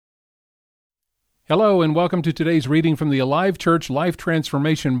Hello and welcome to today's reading from the Alive Church Life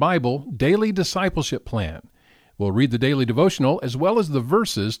Transformation Bible Daily Discipleship Plan. We'll read the daily devotional as well as the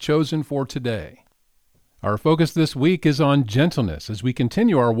verses chosen for today. Our focus this week is on gentleness as we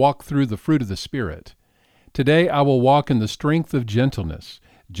continue our walk through the fruit of the Spirit. Today I will walk in the strength of gentleness.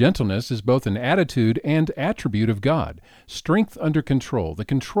 Gentleness is both an attitude and attribute of God, strength under control, the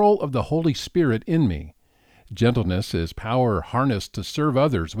control of the Holy Spirit in me. Gentleness is power harnessed to serve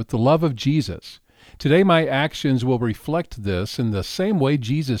others with the love of Jesus. Today my actions will reflect this in the same way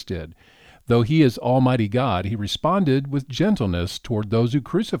Jesus did. Though he is Almighty God, he responded with gentleness toward those who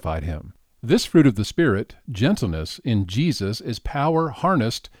crucified him. This fruit of the Spirit, gentleness, in Jesus is power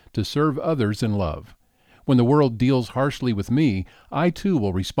harnessed to serve others in love. When the world deals harshly with me, I too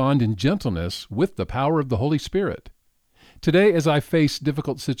will respond in gentleness with the power of the Holy Spirit. Today, as I face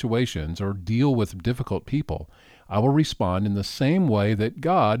difficult situations or deal with difficult people, I will respond in the same way that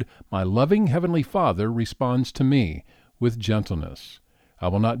God, my loving Heavenly Father, responds to me, with gentleness. I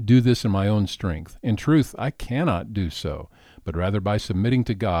will not do this in my own strength. In truth, I cannot do so, but rather by submitting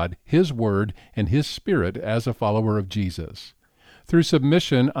to God, His Word, and His Spirit as a follower of Jesus. Through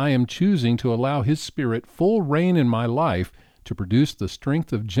submission, I am choosing to allow His Spirit full reign in my life to produce the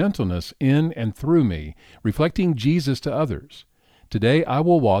strength of gentleness in and through me, reflecting Jesus to others. Today I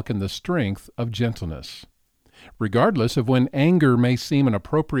will walk in the strength of gentleness. Regardless of when anger may seem an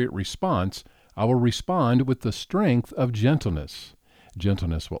appropriate response, I will respond with the strength of gentleness.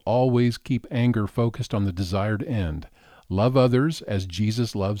 Gentleness will always keep anger focused on the desired end. Love others as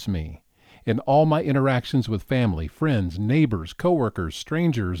Jesus loves me. In all my interactions with family, friends, neighbors, coworkers,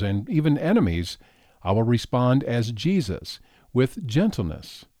 strangers, and even enemies, I will respond as Jesus, with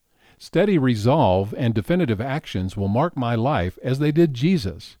gentleness. Steady resolve and definitive actions will mark my life as they did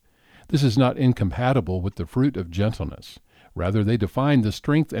Jesus. This is not incompatible with the fruit of gentleness. Rather, they define the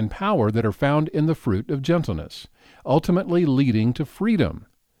strength and power that are found in the fruit of gentleness, ultimately leading to freedom.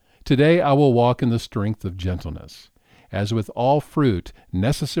 Today I will walk in the strength of gentleness. As with all fruit,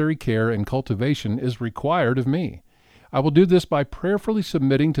 necessary care and cultivation is required of me. I will do this by prayerfully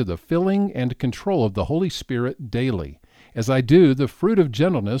submitting to the filling and control of the Holy Spirit daily. As I do, the fruit of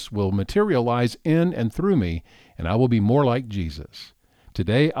gentleness will materialize in and through me, and I will be more like Jesus.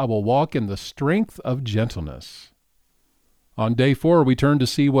 Today I will walk in the strength of gentleness. On day 4, we turn to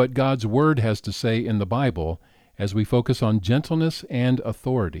see what God's Word has to say in the Bible as we focus on gentleness and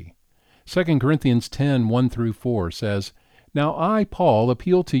authority. 2 Corinthians 10, 1-4 says, "Now I, Paul,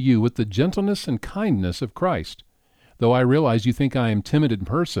 appeal to you with the gentleness and kindness of Christ. Though I realize you think I am timid in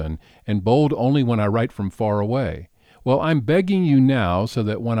person and bold only when I write from far away. Well, I'm begging you now so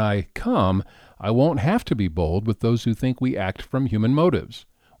that when I come, I won't have to be bold with those who think we act from human motives.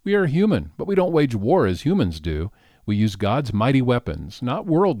 We are human, but we don't wage war as humans do. We use God's mighty weapons, not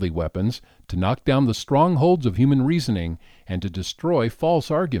worldly weapons, to knock down the strongholds of human reasoning and to destroy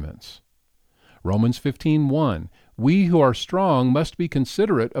false arguments." Romans 15:1, "We who are strong must be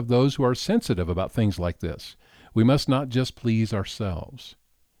considerate of those who are sensitive about things like this. We must not just please ourselves."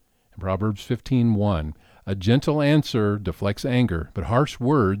 In Proverbs 15:1, "A gentle answer deflects anger, but harsh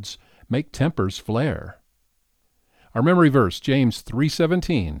words make tempers flare." Our memory verse, James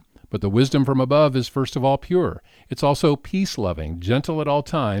 3:17, "But the wisdom from above is first of all pure. It's also peace-loving, gentle at all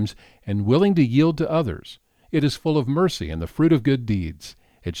times, and willing to yield to others. It is full of mercy and the fruit of good deeds.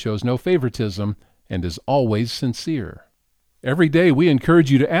 It shows no favoritism and is always sincere." Every day we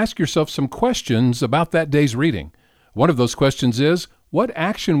encourage you to ask yourself some questions about that day's reading. One of those questions is, what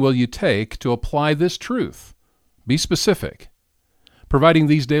action will you take to apply this truth? Be specific. Providing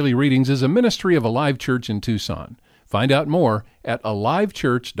these daily readings is a ministry of Alive Church in Tucson. Find out more at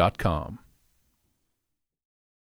alivechurch.com.